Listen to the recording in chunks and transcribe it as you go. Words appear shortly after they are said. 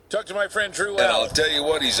Talk to my friend Drew And Allen. I'll tell you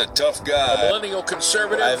what, he's a tough guy. A millennial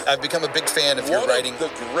conservative. I've become a big fan of your writing. One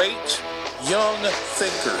of the great young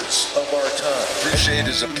thinkers of our time. Appreciate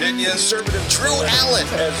his opinions. Conservative Drew Allen.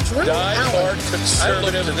 As die-hard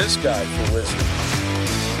conservative. I look to this guy for wisdom.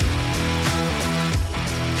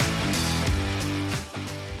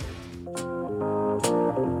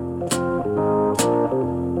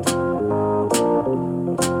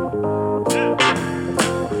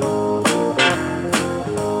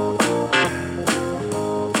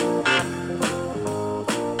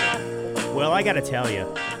 I got to tell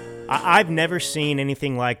you, I've never seen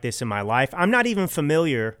anything like this in my life. I'm not even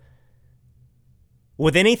familiar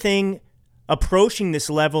with anything approaching this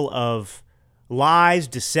level of lies,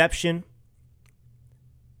 deception,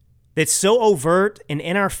 that's so overt and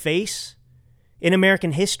in our face in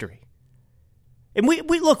American history. And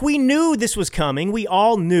we knew this was coming. We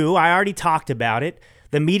all knew. I already talked about it.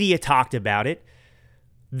 The media talked about it,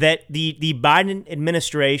 that the Biden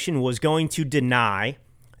administration was going to deny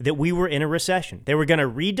that we were in a recession. They were going to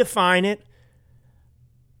redefine it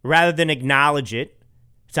rather than acknowledge it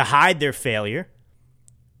to hide their failure.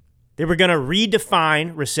 They were going to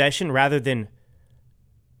redefine recession rather than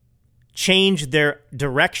change their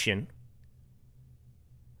direction.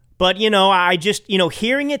 But, I just,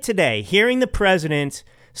 hearing it today, hearing the president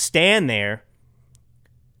stand there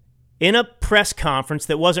in a press conference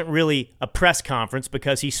that wasn't really a press conference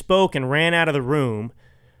because he spoke and ran out of the room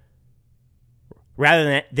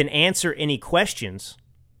rather than answer any questions.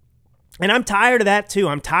 And I'm tired of that too.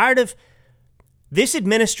 I'm tired of this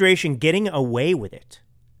administration getting away with it,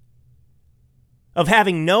 of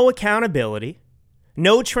having no accountability,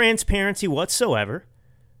 no transparency whatsoever.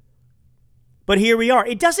 But here we are.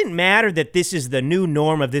 It doesn't matter that this is the new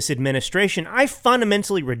norm of this administration. I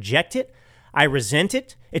fundamentally reject it. I resent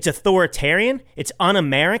it. It's authoritarian. It's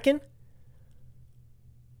un-American.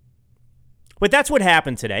 But that's what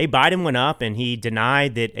happened today. Biden went up and he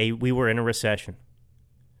denied that we were in a recession.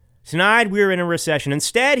 Denied we were in a recession.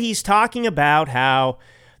 Instead, he's talking about how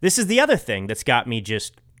this is the other thing that's got me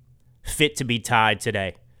just fit to be tied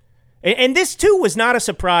today. And this, too, was not a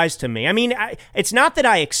surprise to me. I mean, it's not that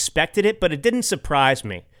I expected it, but it didn't surprise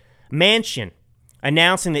me. Manchin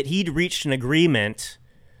announcing that he'd reached an agreement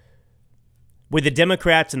with the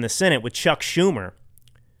Democrats in the Senate, with Chuck Schumer,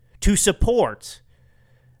 to support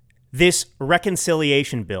this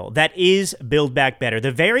reconciliation bill that is Build Back Better. The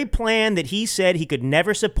very plan that he said he could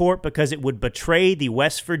never support because it would betray the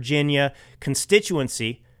West Virginia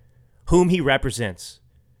constituency whom he represents.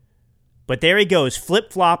 But there he goes,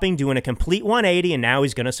 flip-flopping, doing a complete 180, and now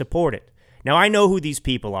he's going to support it. Now, I know who these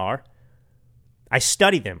people are. I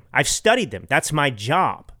study them. I've studied them. That's my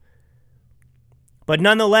job. But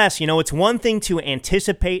nonetheless, it's one thing to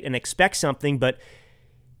anticipate and expect something, but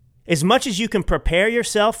as much as you can prepare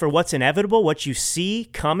yourself for what's inevitable, what you see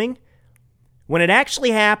coming, when it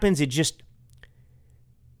actually happens, it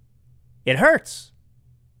hurts.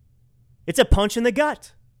 It's a punch in the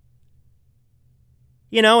gut.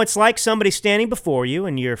 It's like somebody standing before you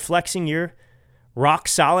and you're flexing your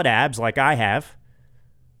rock-solid abs like I have,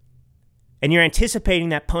 and you're anticipating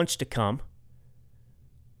that punch to come.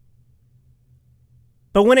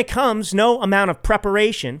 But when it comes, no amount of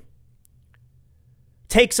preparation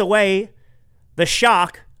takes away the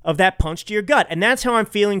shock of that punch to your gut. And that's how I'm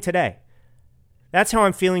feeling today. That's how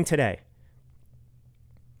I'm feeling today.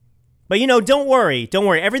 But, don't worry. Don't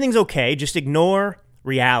worry. Everything's okay. Just ignore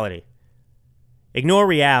reality. Ignore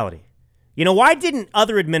reality. Why didn't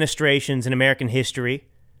other administrations in American history,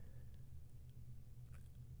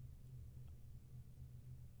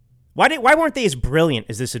 why weren't they as brilliant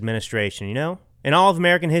as this administration, in all of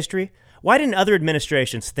American history? Why didn't other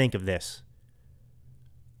administrations think of this?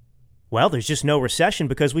 Well, there's just no recession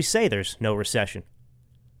because we say there's no recession.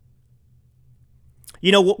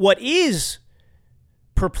 What is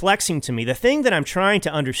perplexing to me, the thing that I'm trying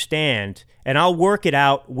to understand, and I'll work it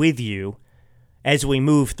out with you as we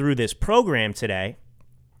move through this program today,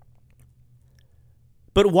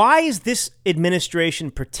 but why is this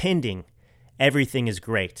administration pretending everything is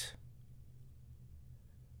great?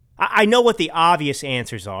 I know what the obvious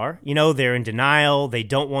answers are. They're in denial. They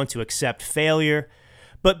don't want to accept failure.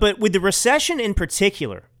 But with the recession in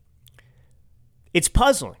particular, it's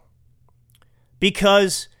puzzling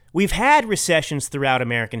because we've had recessions throughout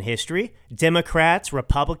American history. Democrats,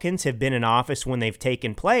 Republicans have been in office when they've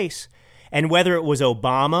taken place. And whether it was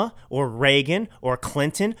Obama or Reagan or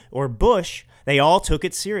Clinton or Bush, they all took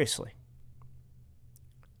it seriously.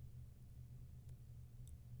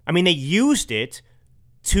 I mean, they used it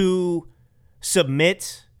to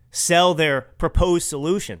sell their proposed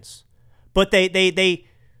solutions. But they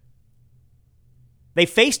They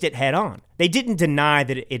faced it head on. They didn't deny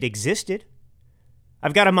that it existed.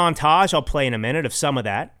 I've got a montage I'll play in a minute of some of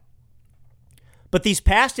that. But these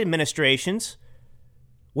past administrations,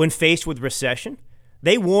 when faced with recession,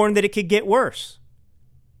 they warned that it could get worse.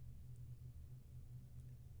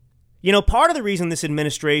 You know, part of the reason this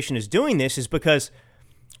administration is doing this is because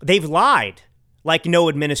they've lied like no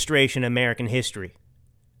administration in American history.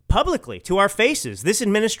 Publicly, to our faces, this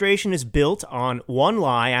administration is built on one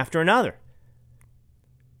lie after another.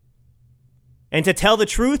 And to tell the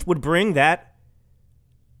truth would bring that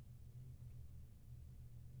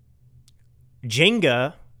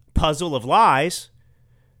Jenga puzzle of lies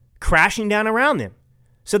crashing down around them.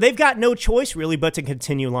 So they've got no choice really but to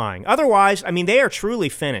continue lying. Otherwise, I mean, they are truly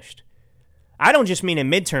finished. I don't just mean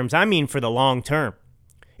in midterms, I mean for the long term.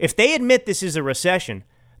 If they admit this is a recession,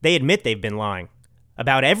 they admit they've been lying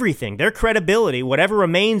about everything. Their credibility, whatever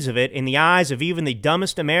remains of it in the eyes of even the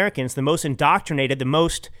dumbest Americans, the most indoctrinated, the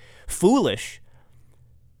most foolish,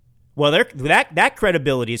 well, that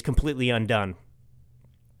credibility is completely undone.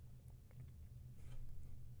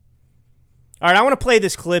 All right, I want to play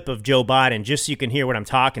this clip of Joe Biden just so you can hear what I'm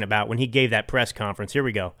talking about when he gave that press conference. Here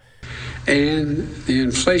we go. And the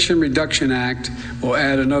Inflation Reduction Act will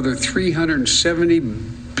add another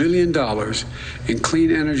 $370 billion in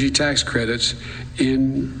clean energy tax credits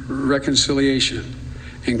in reconciliation,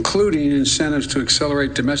 including incentives to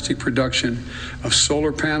accelerate domestic production of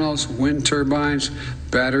solar panels, wind turbines,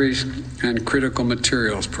 batteries, and critical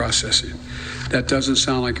materials processing. That doesn't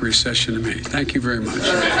sound like a recession to me. Thank you very much.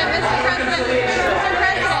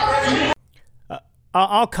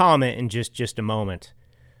 I'll comment in just a moment.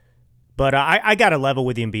 But I got to level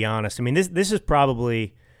with you and be honest. I mean, this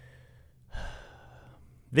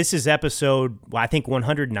is episode, I think,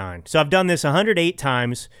 109. So I've done this 108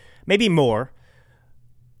 times, maybe more,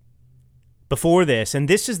 before this. And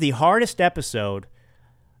this is the hardest episode.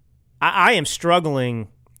 I am struggling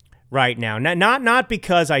right now. Not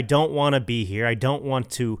because I don't want to be here. I don't want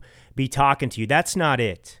to be talking to you. That's not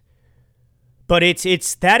it. But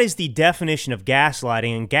that is the definition of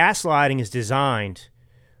gaslighting. And gaslighting is designed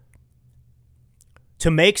to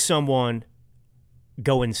make someone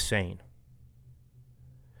go insane.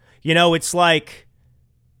 You know, it's like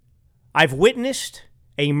I've witnessed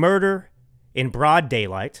a murder in broad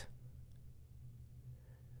daylight.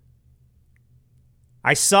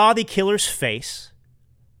 I saw the killer's face.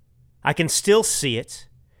 I can still see it.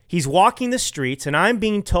 He's walking the streets, and I'm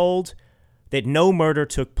being told that no murder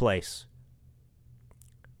took place.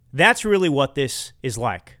 That's really what this is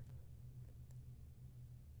like.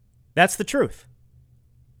 That's the truth.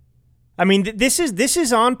 I mean, this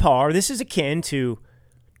is on par. This is akin to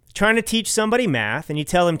trying to teach somebody math, and you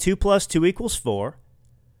tell them 2 + 2 = 4,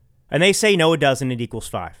 and they say, no, it doesn't, it equals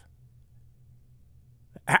 5.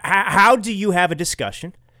 How do you have a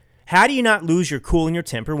discussion? How do you not lose your cool and your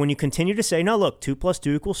temper when you continue to say, no, look, 2 +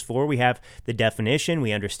 2 = 4, we have the definition,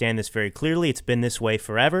 we understand this very clearly, it's been this way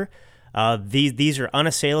forever, these are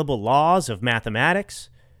unassailable laws of mathematics,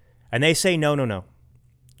 and they say, no,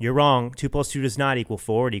 you're wrong, 2 + 2 does not equal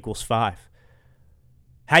 4, it equals 5.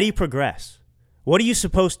 How do you progress? What are you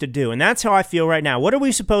supposed to do? And that's how I feel right now. What are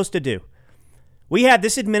we supposed to do? We have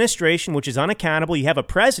this administration, which is unaccountable. You have a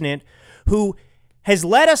president who has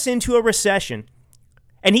led us into a recession,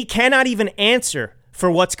 and he cannot even answer for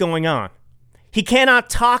what's going on. He cannot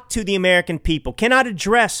talk to the American people, cannot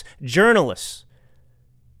address journalists.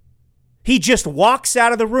 He just walks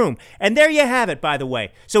out of the room. And there you have it, by the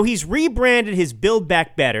way. So he's rebranded his Build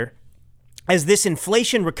Back Better as this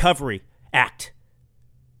Inflation Recovery Act.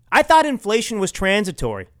 I thought inflation was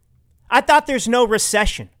transitory. I thought there's no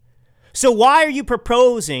recession. So why are you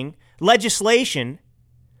proposing legislation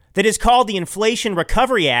that is called the Inflation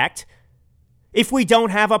Recovery Act if we don't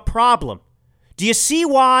have a problem? Do you see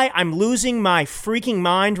why I'm losing my freaking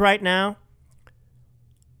mind right now?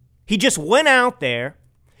 He just went out there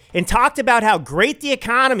and talked about how great the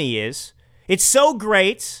economy is. It's so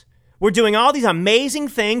great. We're doing all these amazing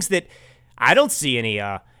things that I don't see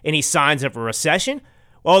any signs of a recession.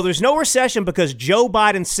 Well, there's no recession because Joe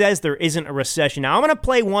Biden says there isn't a recession. Now, I'm going to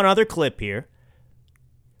play one other clip here.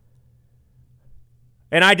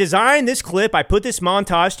 And I designed this clip. I put this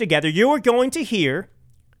montage together. You are going to hear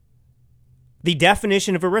the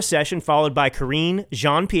definition of a recession, followed by Karine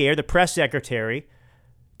Jean-Pierre, the press secretary,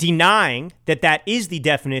 denying that that is the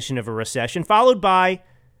definition of a recession, followed by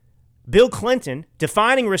Bill Clinton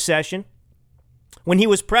defining recession when he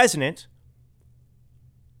was president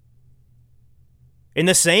in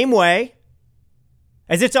the same way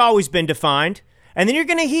as it's always been defined. And then you're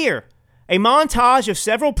going to hear a montage of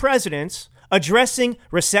several presidents addressing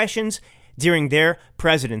recessions during their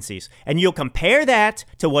presidencies. And you'll compare that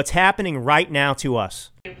to what's happening right now to us.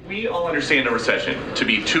 We all understand a recession to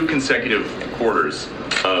be 2 consecutive quarters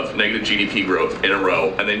of negative GDP growth in a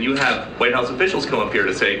row, and then you have White House officials come up here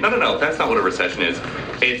to say, no, that's not what a recession is.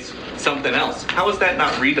 It's something else. How is that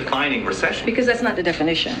not redefining recession? Because that's not the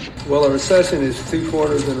definition. Well, a recession is 2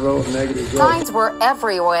 quarters in a row of negative growth. Signs were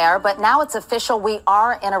everywhere, but now it's official. We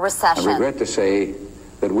are in a recession. I regret to say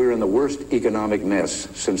that we're in the worst economic mess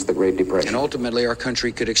since the Great Depression. And ultimately, our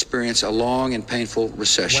country could experience a long and painful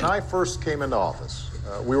recession. When I first came into office,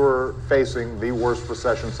 we were facing the worst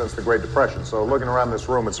recession since the Great Depression. So looking around this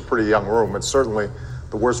room, it's a pretty young room. It's certainly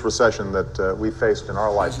the worst recession that we faced in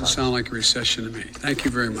our lifetime. Doesn't sound like a recession to me. Thank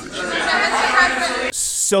you very much.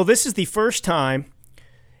 So this is the first time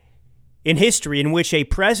in history in which a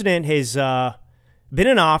president has been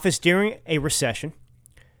in office during a recession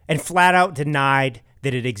and flat out denied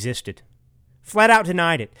that it existed. Flat out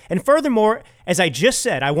denied it. And furthermore, as I just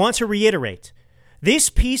said, I want to reiterate, this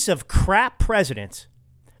piece of crap president,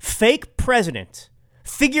 fake president,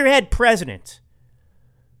 figurehead president,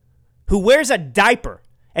 who wears a diaper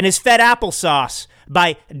and is fed applesauce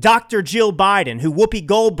by Dr. Jill Biden, who Whoopi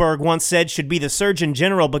Goldberg once said should be the Surgeon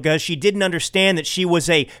General because she didn't understand that she was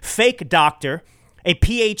a fake doctor, a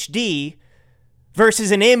PhD versus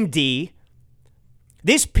an MD.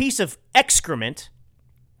 This piece of excrement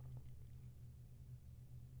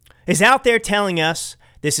is out there telling us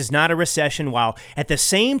this is not a recession, while at the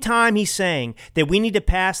same time he's saying that we need to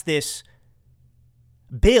pass this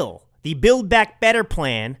bill, the Build Back Better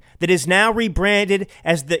plan, that is now rebranded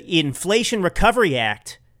as the Inflation Recovery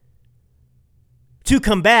Act, to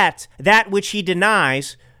combat that which he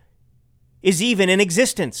denies is even in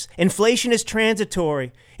existence. Inflation is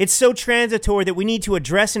transitory. It's so transitory that we need to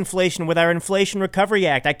address inflation with our Inflation Recovery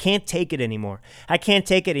Act. I can't take it anymore. I can't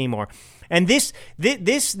take it anymore. And this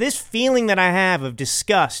feeling that I have of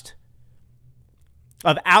disgust,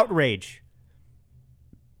 of outrage,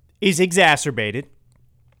 is exacerbated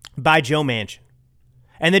by Joe Manchin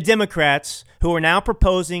and the Democrats who are now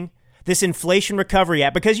proposing this Inflation Recovery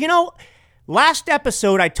Act. Because, last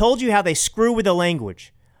episode I told you how they screw with the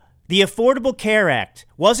language. The Affordable Care Act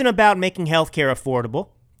wasn't about making health care affordable.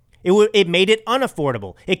 It made it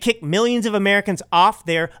unaffordable. It kicked millions of Americans off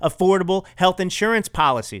their affordable health insurance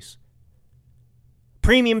policies.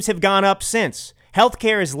 Premiums have gone up since.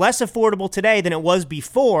 Healthcare is less affordable today than it was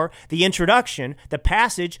before the introduction, the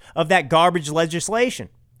passage of that garbage legislation.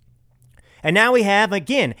 And now we have,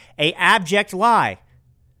 again, an abject lie.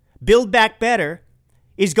 Build Back Better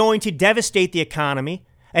is going to devastate the economy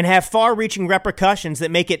and have far-reaching repercussions that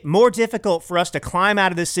make it more difficult for us to climb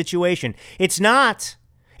out of this situation. It's not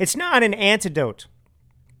an antidote.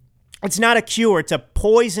 It's not a cure. It's a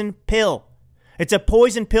poison pill. It's a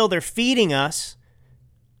poison pill they're feeding us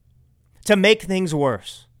to make things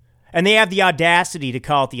worse. And they have the audacity to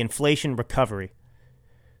call it the inflation recovery.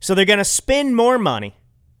 So they're going to spend more money,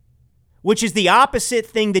 which is the opposite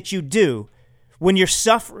thing that you do when you're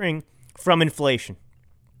suffering from inflation.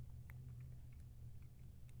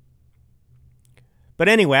 But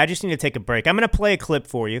anyway, I just need to take a break. I'm going to play a clip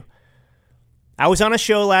for you. I was on a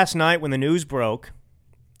show last night when the news broke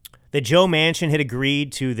that Joe Manchin had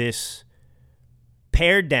agreed to this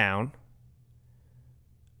pared down,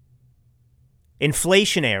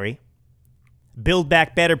 inflationary Build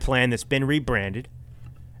Back Better plan that's been rebranded.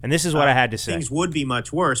 And this is what I had to say. Things would be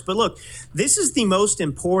much worse. But look, this is the most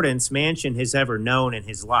importance Manchin has ever known in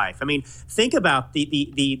his life. I mean, think about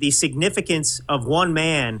the significance of one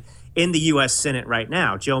man in the U.S. Senate right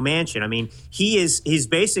now, Joe Manchin. I mean, he's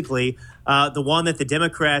basically the one that the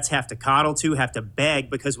Democrats have to coddle to, have to beg,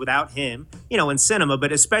 because without him, in Sinema,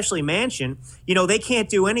 but especially Manchin, they can't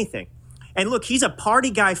do anything. And look, he's a party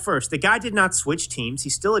guy first. The guy did not switch teams.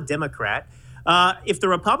 He's still a Democrat. If the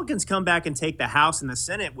Republicans come back and take the House and the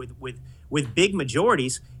Senate with big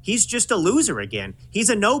majorities, he's just a loser again. He's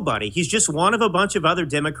a nobody. He's just one of a bunch of other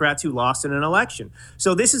Democrats who lost in an election.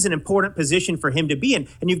 So this is an important position for him to be in.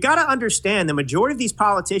 And you've got to understand the majority of these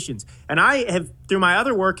politicians, and I have, through my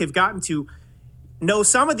other work, have gotten to know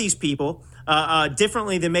some of these people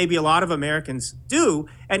differently than maybe a lot of Americans do.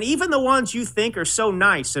 And even the ones you think are so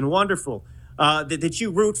nice and wonderful that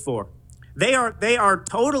you root for, they are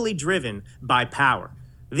totally driven by power.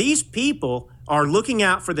 These people are looking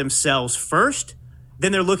out for themselves first,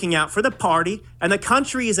 then they're looking out for the party, and the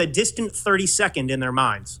country is a distant 32nd in their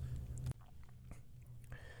minds.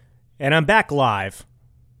 And I'm back live.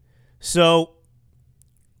 So,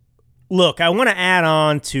 look, I want to add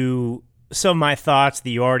on to some of my thoughts that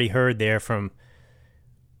you already heard there from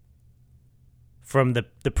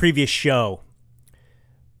the previous show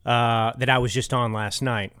that I was just on last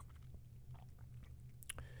night.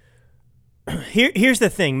 here's the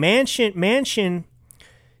thing. Manchin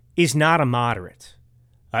is not a moderate.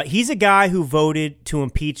 He's a guy who voted to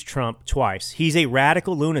impeach Trump twice. He's a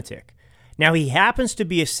radical lunatic. Now, he happens to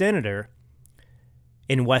be a senator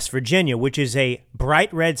in West Virginia, which is a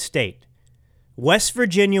bright red state. West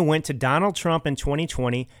Virginia went to Donald Trump in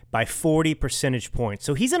 2020 by 40 percentage points.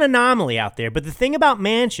 So he's an anomaly out there. But the thing about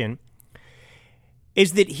Manchin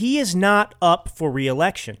is that he is not up for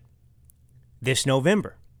re-election this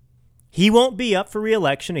November. He won't be up for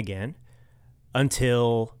re-election again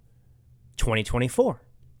until 2024,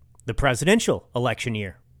 the presidential election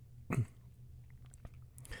year.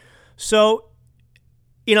 So,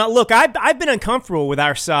 look, I've been uncomfortable with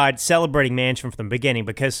our side celebrating Manchin from the beginning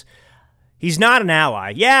because he's not an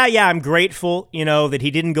ally. Yeah, I'm grateful, that he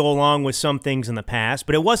didn't go along with some things in the past,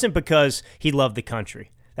 but it wasn't because he loved the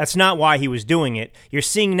country. That's not why he was doing it. You're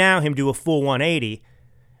seeing now him do a full 180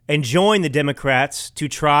 and join the Democrats to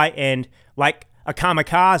try and, like a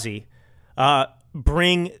kamikaze,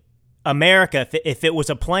 bring America, if it was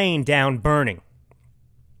a plane, down burning,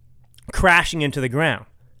 crashing into the ground.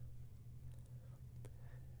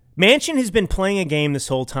 Manchin has been playing a game this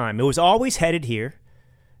whole time. It was always headed here,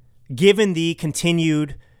 given the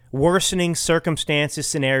continued worsening circumstances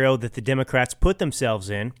scenario that the Democrats put themselves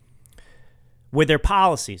in with their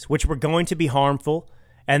policies, which were going to be harmful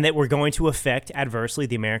and that were going to affect adversely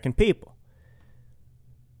the American people.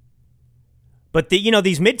 But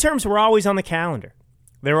these midterms were always on the calendar.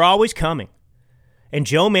 They were always coming. And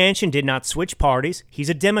Joe Manchin did not switch parties. He's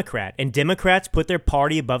a Democrat, and Democrats put their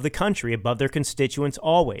party above the country, above their constituents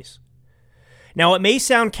always. Now, it may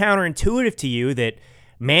sound counterintuitive to you that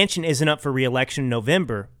Manchin isn't up for re-election in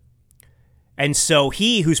November, and so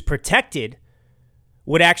he, who's protected,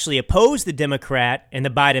 would actually oppose the Democrat and the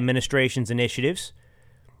Biden administration's initiatives.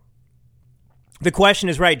 The question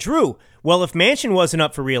is, right, Drew, well, if Manchin wasn't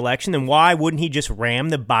up for re-election, then why wouldn't he just ram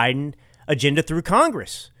the Biden agenda through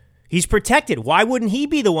Congress? He's protected. Why wouldn't he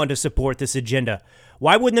be the one to support this agenda?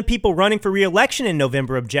 Why wouldn't the people running for re-election in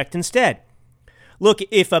November object instead? Look,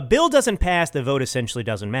 if a bill doesn't pass, the vote essentially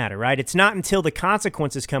doesn't matter, right? It's not until the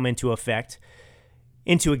consequences come into existence,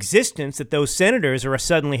 that those senators are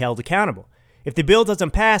suddenly held accountable. If the bill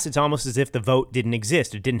doesn't pass, it's almost as if the vote didn't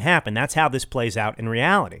exist. It didn't happen. That's how this plays out in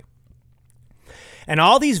reality. And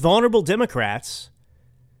all these vulnerable Democrats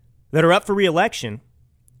that are up for re-election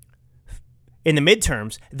in the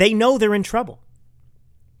midterms, they know they're in trouble.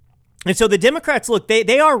 And so the Democrats, look,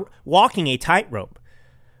 they are walking a tightrope.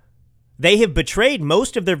 They have betrayed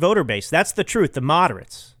most of their voter base. That's the truth, the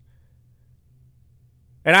moderates.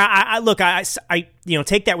 And I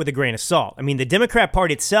take that with a grain of salt. I mean, the Democrat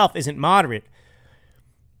Party itself isn't moderate,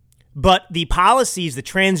 but the policies, the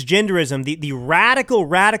transgenderism, the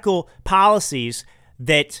radical policies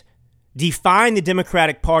that define the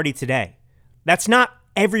Democratic Party today, that's not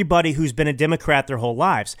everybody who's been a Democrat their whole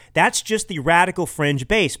lives. That's just the radical fringe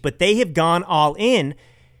base, but they have gone all in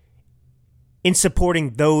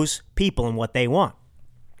supporting those people and what they want.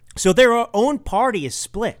 So their own party is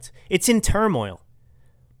split. It's in turmoil.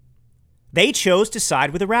 They chose to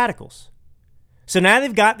side with the radicals. So now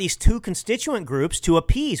they've got these two constituent groups to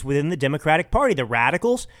appease within the Democratic Party, the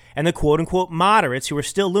radicals and the quote-unquote moderates who are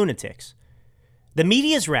still lunatics. The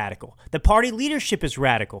media is radical. The party leadership is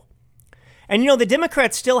radical. And, the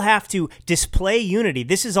Democrats still have to display unity.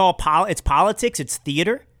 This is all it's politics. It's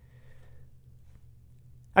theater.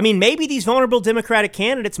 I mean, maybe these vulnerable Democratic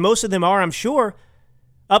candidates, most of them are, I'm sure,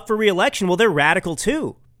 up for re-election. Well, they're radical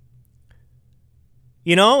too.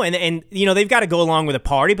 And they've got to go along with the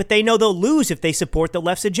party, but they know they'll lose if they support the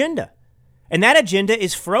left's agenda. And that agenda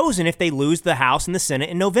is frozen if they lose the House and the Senate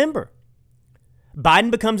in November.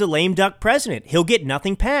 Biden becomes a lame duck president. He'll get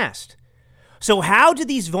nothing passed. So how do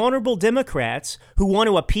these vulnerable Democrats who want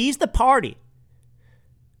to appease the party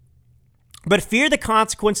but fear the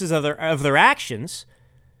consequences of their actions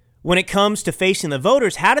when it comes to facing the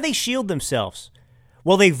voters, how do they shield themselves?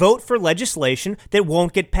 Well, they vote for legislation that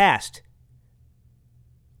won't get passed.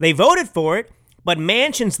 They voted for it, but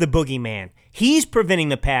Manchin's the boogeyman. He's preventing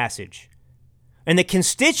the passage. And the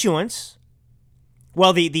constituents,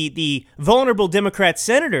 well, the vulnerable Democrat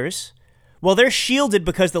senators, well, they're shielded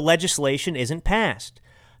because the legislation isn't passed.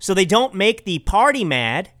 So they don't make the party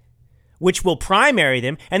mad, which will primary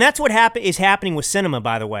them. And that's what is happening with Sinema,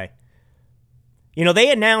 by the way.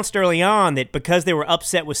 They announced early on that because they were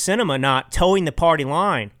upset with Sinema not towing the party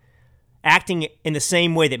line, acting in the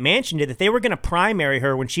same way that Manchin did, that they were going to primary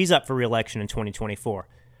her when she's up for re-election in 2024.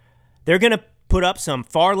 They're going to put up some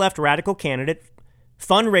far-left radical candidate,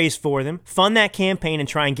 fundraise for them, fund that campaign, and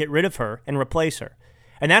try and get rid of her and replace her.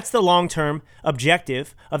 And that's the long-term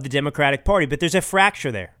objective of the Democratic Party. But there's a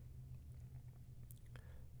fracture there.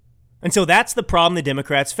 And so that's the problem the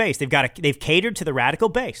Democrats face. They've catered to the radical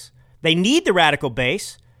base. They need the radical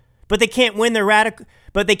base, but they can't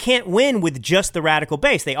win with just the radical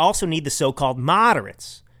base. They also need the so-called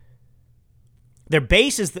moderates. Their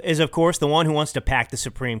base is of course the one who wants to pack the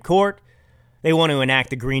Supreme Court. They want to enact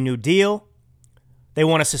the Green New Deal. They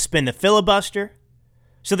want to suspend the filibuster.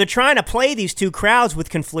 So they're trying to play these two crowds with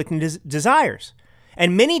conflicting desires.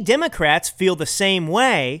 And many Democrats feel the same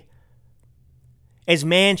way as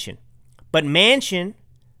Manchin. But Manchin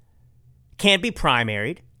can't be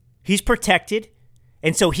primaried. He's protected.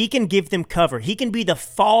 And so he can give them cover. He can be the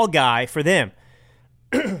fall guy for them.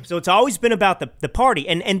 So it's always been about the party.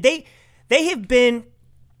 And they have been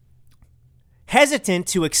hesitant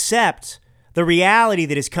to accept the reality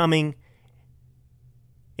that is coming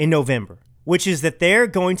in November, which is that they're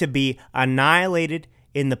going to be annihilated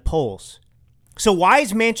in the polls. So why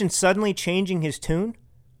is Manchin suddenly changing his tune?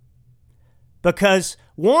 Because,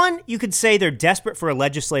 one, you could say they're desperate for a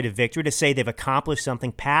legislative victory, to say they've accomplished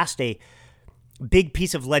something past a big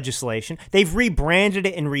piece of legislation. They've rebranded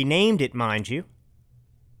it and renamed it, mind you,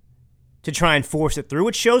 to try and force it through,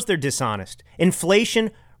 which shows they're dishonest.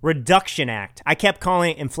 Inflation Reduction Act. I kept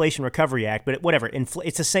calling it Inflation Recovery Act, but whatever.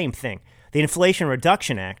 It's the same thing. The Inflation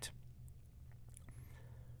Reduction Act.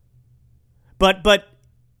 But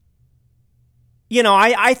you know,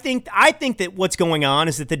 I think that what's going on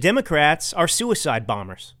is that the Democrats are suicide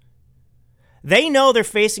bombers. They know they're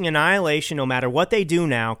facing annihilation no matter what they do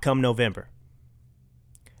now come November.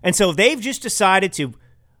 And so they've just decided to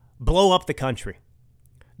blow up the country.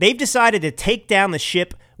 They've decided to take down the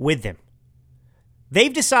ship with them.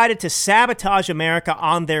 They've decided to sabotage America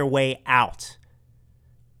on their way out.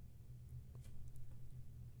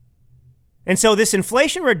 And so this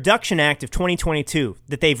Inflation Reduction Act of 2022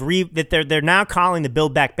 that they're now calling the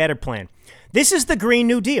Build Back Better plan, this is the Green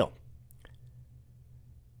New Deal.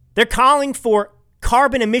 They're calling for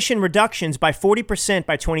carbon emission reductions by 40%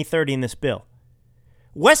 by 2030 in this bill.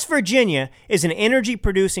 West Virginia is an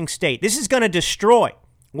energy-producing state. This is going to destroy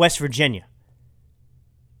West Virginia.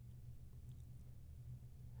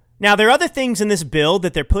 Now, there are other things in this bill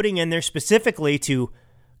that they're putting in there specifically to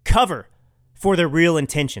cover for their real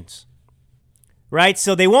intentions, right?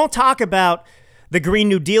 So they won't talk about the Green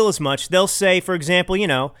New Deal as much. They'll say, for example, they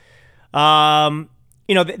want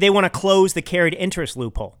to close the carried interest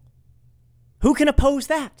loophole. Who can oppose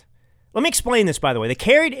that? Let me explain this, by the way. The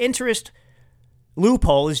carried interest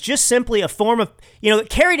loophole is just simply a form of,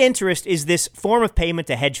 carried interest is this form of payment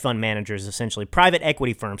to hedge fund managers, essentially, private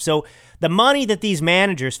equity firms. So the money that these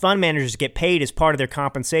fund managers get paid as part of their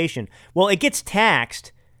compensation, well, it gets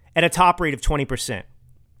taxed at a top rate of 20%.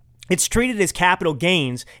 It's treated as capital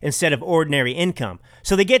gains instead of ordinary income.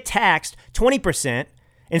 So they get taxed 20%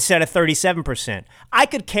 instead of 37%. I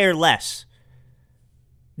could care less.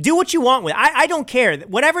 Do what you want with it. I don't care.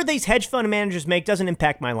 Whatever these hedge fund managers make doesn't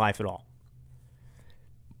impact my life at all.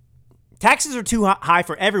 Taxes are too high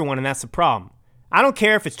for everyone, and that's the problem. I don't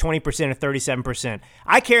care if it's 20% or 37%.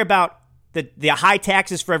 I care about the high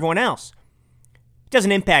taxes for everyone else. It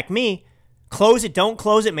doesn't impact me. Close it, don't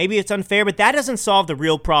close it. Maybe it's unfair, but that doesn't solve the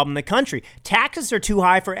real problem in the country. Taxes are too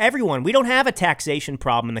high for everyone. We don't have a taxation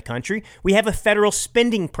problem in the country. We have a federal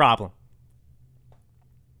spending problem.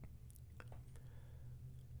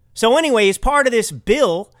 So anyway, as part of this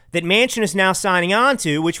bill that Manchin is now signing on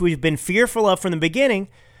to, which we've been fearful of from the beginning,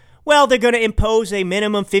 well, they're going to impose a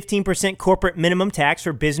minimum 15% corporate minimum tax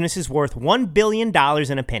for businesses worth $1 billion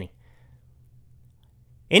and a penny.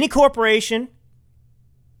 Any corporation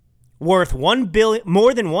worth more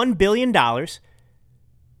than $1 billion,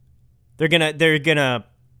 they're gonna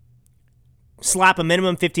slap a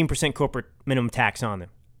minimum 15% corporate minimum tax on them.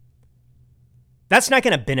 That's not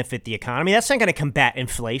going to benefit the economy. That's not going to combat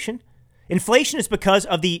inflation. Inflation is because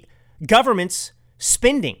of the government's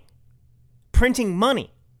spending, printing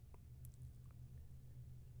money.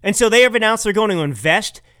 And so they have announced they're going to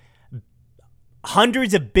invest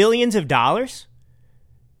hundreds of billions of dollars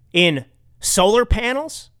in solar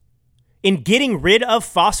panels, in getting rid of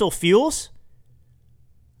fossil fuels.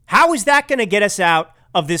 How is that going to get us out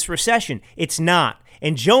of this recession? It's not.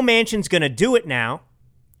 And Joe Manchin's going to do it now.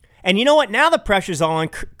 And you know what? Now the pressure's all on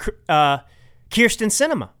Kyrsten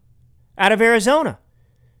Sinema out of Arizona.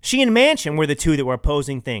 She and Manchin were the two that were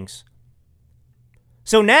opposing things.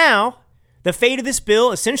 So now the fate of this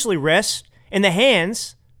bill essentially rests in the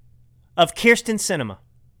hands of Kyrsten Sinema.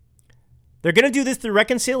 They're going to do this through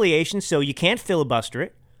reconciliation, so you can't filibuster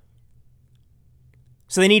it.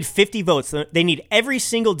 So they need 50 votes. They need every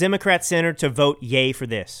single Democrat senator to vote yay for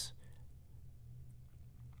this.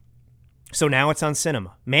 So now it's on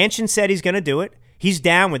Sinema. Manchin said he's going to do it. He's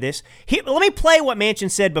down with this. Let me play what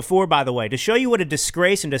Manchin said before, by the way, to show you what a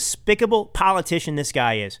disgrace and despicable politician this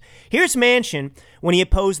guy is. Here's Manchin when he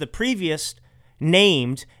opposed the previous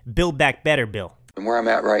named Build Back Better bill. And where I'm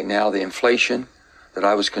at right now, the inflation that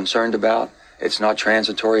I was concerned about, it's not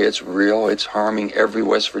transitory, it's real. It's harming every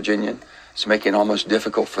West Virginian. It's making it almost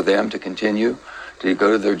difficult for them to continue to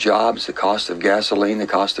go to their jobs. The cost of gasoline, the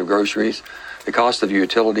cost of groceries, the cost of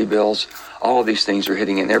utility bills, all of these things are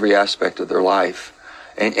hitting in every aspect of their life.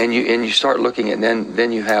 And you start looking at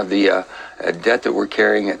then you have the debt that we're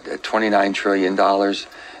carrying at $29 trillion.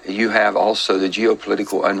 You have also the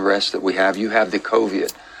geopolitical unrest that we have. You have the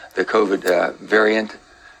COVID variant,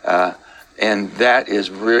 and that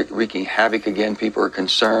is wreaking havoc again. People are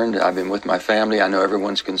concerned. I've been with my family. I know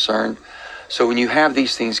everyone's concerned. So when you have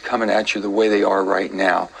these things coming at you the way they are right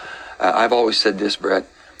now, I've always said this, Brett,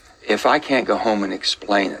 if I can't go home and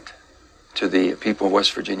explain it to the people of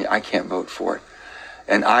West Virginia, I can't vote for it.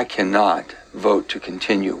 And I cannot vote to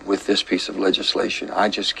continue with this piece of legislation. I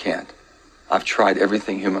just can't. I've tried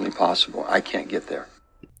everything humanly possible. I can't get there.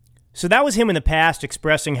 So that was him in the past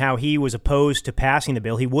expressing how he was opposed to passing the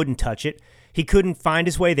bill. He wouldn't touch it. He couldn't find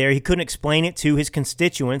his way there. He couldn't explain it to his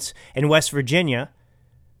constituents in West Virginia.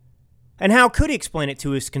 And how could he explain it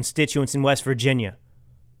to his constituents in West Virginia?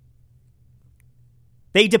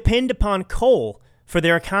 They depend upon coal for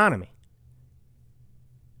their economy.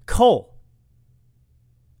 Coal.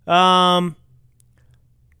 In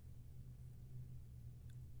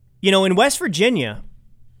West Virginia,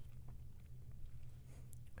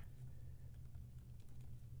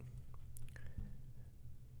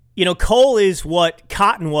 coal is what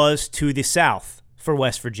cotton was to the South for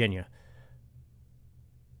West Virginia.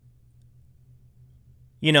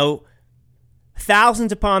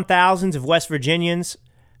 Thousands upon thousands of West Virginians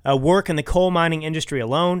work in the coal mining industry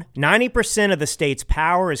alone. 90% of the state's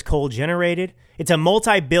power is coal generated. It's a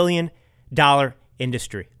multi-billion-dollar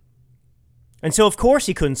industry. And so, of course,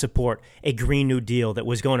 he couldn't support a Green New Deal that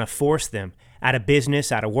was going to force them out of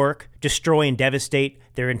business, out of work, destroy and devastate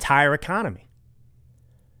their entire economy.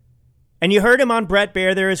 And you heard him on Brett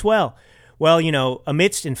Baier there as well. Well,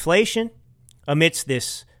 amidst inflation, amidst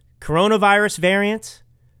this coronavirus variant,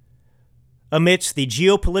 amidst the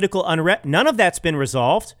geopolitical unrest, none of that's been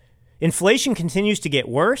resolved. Inflation continues to get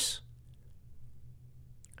worse.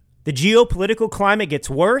 The geopolitical climate gets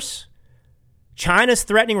worse. China's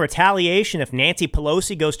threatening retaliation if Nancy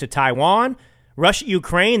Pelosi goes to Taiwan. Russia,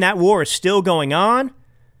 Ukraine, that war is still going on.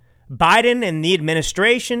 Biden and the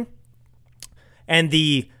administration and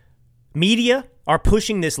the media are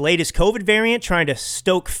pushing this latest COVID variant, trying to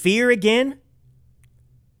stoke fear again.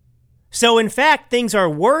 So, in fact, things are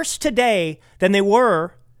worse today than they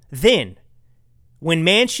were then, when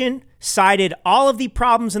Manchin cited all of the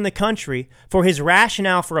problems in the country for his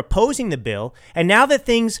rationale for opposing the bill. And now that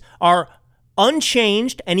things are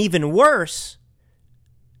unchanged and even worse,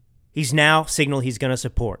 he's now signaled he's going to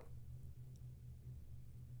support.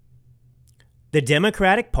 The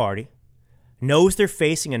Democratic Party knows they're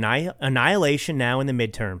facing annihilation now in the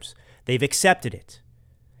midterms. They've accepted it.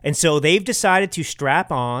 And so they've decided to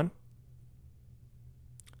strap on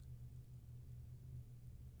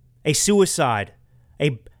a suicide,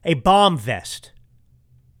 a bomb vest.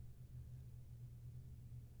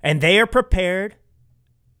 And they are prepared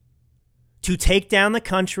to take down the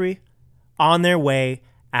country on their way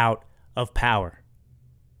out of power.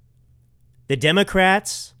 The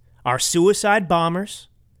Democrats are suicide bombers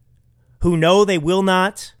who know they will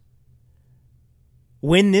not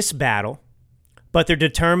win this battle, but they're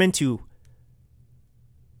determined to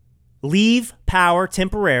leave power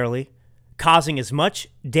temporarily, causing as much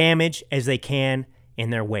damage as they can in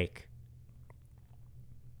their wake.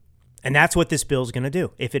 And that's what this bill is going to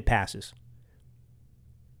do if it passes.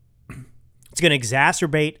 It's going to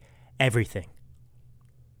exacerbate everything.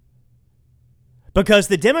 Because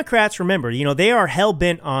the Democrats, remember, they are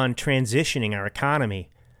hell-bent on transitioning our economy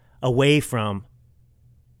away from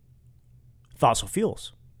fossil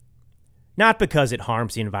fuels. Not because it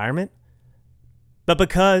harms the environment, but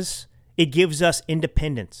because it gives us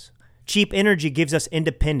independence. Cheap energy gives us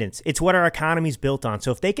independence. It's what our economy is built on.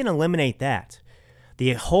 So if they can eliminate that,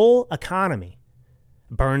 the whole economy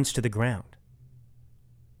burns to the ground.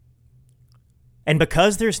 And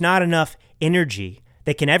because there's not enough energy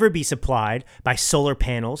that can ever be supplied by solar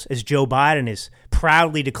panels, as Joe Biden is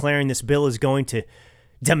proudly declaring this bill is going to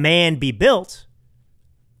demand be built,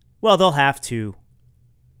 well, they'll have to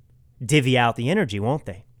divvy out the energy, won't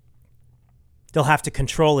they? They'll have to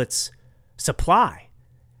control its supply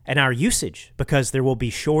and our usage because there will be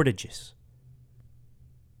shortages.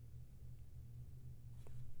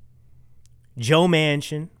 Joe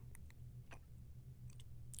Manchin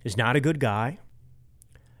is not a good guy.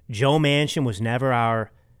 Joe Manchin was never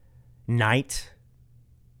our knight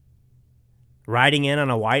riding in on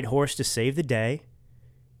a white horse to save the day.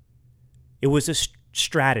 It was a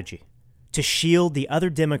strategy to shield the other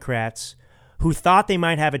Democrats who thought they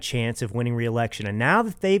might have a chance of winning re-election. And now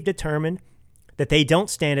that they've determined that they don't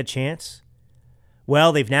stand a chance,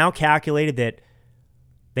 well, they've now calculated that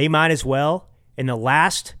they might as well, in the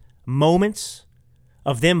last moments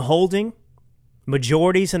of them holding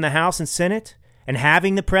majorities in the House and Senate and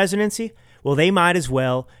having the presidency, well, they might as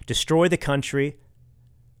well destroy the country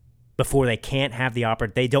before they don't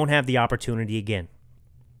have the opportunity again.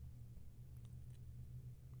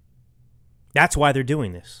 That's why they're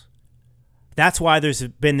doing this. That's why there's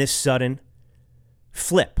been this sudden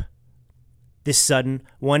flip, this sudden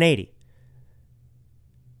 180.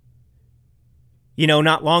 You know,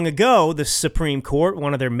 not long ago, the Supreme Court,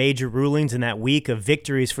 one of their major rulings in that week of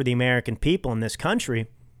victories for the American people in this country,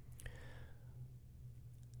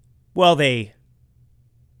 well, they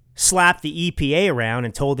slapped the EPA around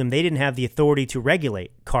and told them they didn't have the authority to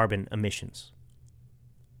regulate carbon emissions.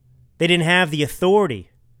 They didn't have the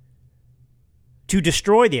authority to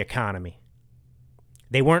destroy the economy.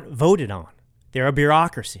 They weren't voted on. They're a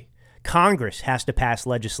bureaucracy. Congress has to pass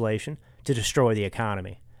legislation to destroy the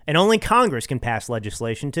economy. And only Congress can pass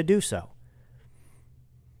legislation to do so.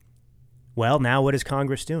 Well, now what is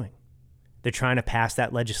Congress doing? They're trying to pass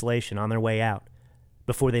that legislation on their way out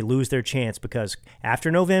before they lose their chance, because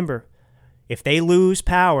after November, if they lose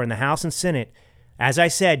power in the House and Senate, as I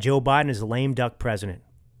said, Joe Biden is a lame duck president.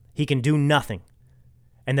 He can do nothing.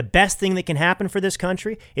 And the best thing that can happen for this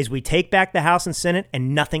country is we take back the House and Senate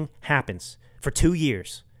and nothing happens for 2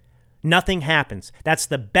 years. Nothing happens. That's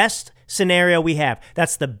the best scenario we have.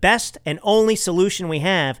 That's the best and only solution we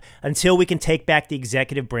have until we can take back the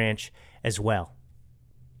executive branch as well.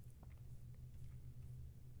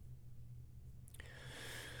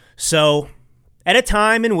 So, at a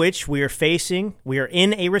time in which we are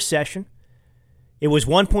in a recession, it was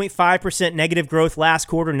 1.5% negative growth last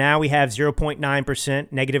quarter. Now we have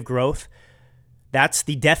 0.9% negative growth. That's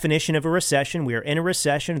the definition of a recession. We are in a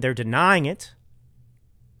recession. They're denying it.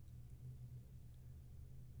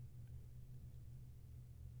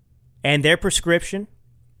 And their prescription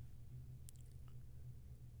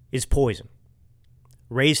is poison.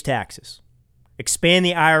 Raise taxes. Expand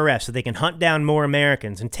the IRS so they can hunt down more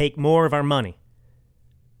Americans and take more of our money.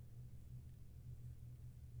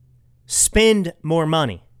 Spend more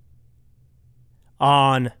money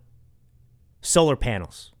on solar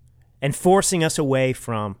panels and forcing us away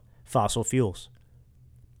from fossil fuels.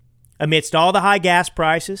 Amidst all the high gas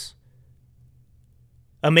prices,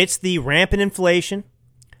 amidst the rampant inflation,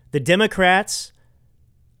 the Democrats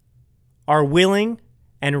are willing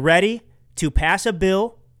and ready to pass a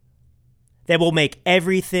bill that will make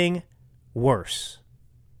everything worse.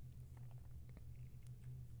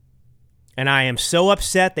 And I am so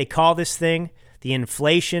upset they call this thing the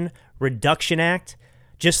Inflation Reduction Act,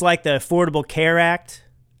 just like the Affordable Care Act.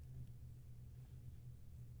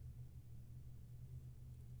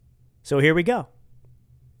 So here we go.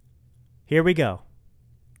 Here we go.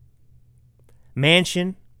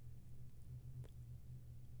 Manchin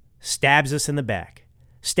stabs us in the back,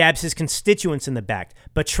 stabs his constituents in the back,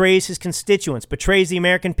 betrays his constituents, betrays the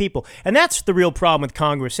American people. And that's the real problem with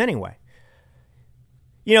Congress anyway.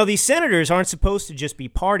 You know, these senators aren't supposed to just be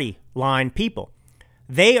party line people.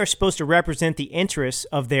 They are supposed to represent the interests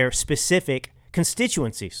of their specific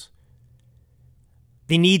constituencies.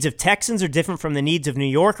 The needs of Texans are different from the needs of New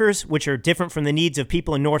Yorkers, which are different from the needs of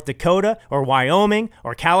people in North Dakota or Wyoming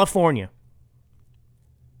or California.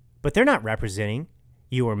 But they're not representing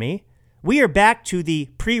you or me. We are back to the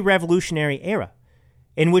pre-revolutionary era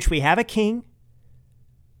in which we have a king.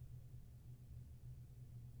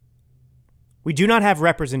 We do not have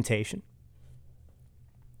representation.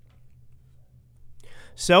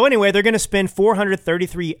 So anyway, they're going to spend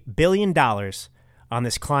 $433 billion on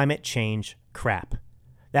this climate change crap.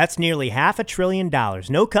 That's nearly $500 billion.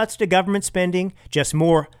 No cuts to government spending, just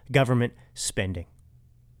more government spending.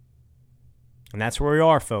 And that's where we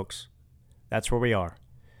are, folks. That's where we are.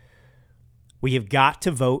 We have got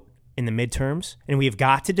to vote in the midterms, and we have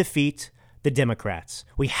got to defeat the Democrats.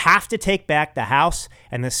 We have to take back the House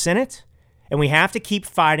and the Senate, and we have to keep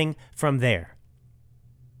fighting from there.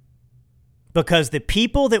 Because the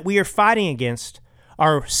people that we are fighting against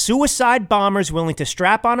are suicide bombers willing to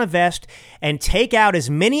strap on a vest and take out as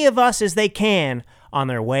many of us as they can on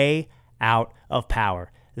their way out of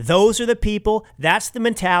power. Those are the people, that's the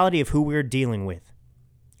mentality of who we're dealing with.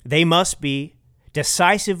 They must be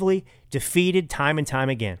decisively defeated time and time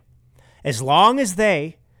again. As long as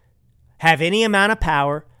they have any amount of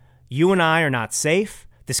power, You and I are not safe.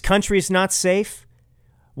 This country is not safe.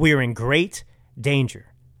 We are in great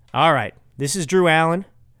danger. All right, this is Drew Allen.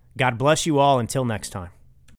 God bless you all. Until next time.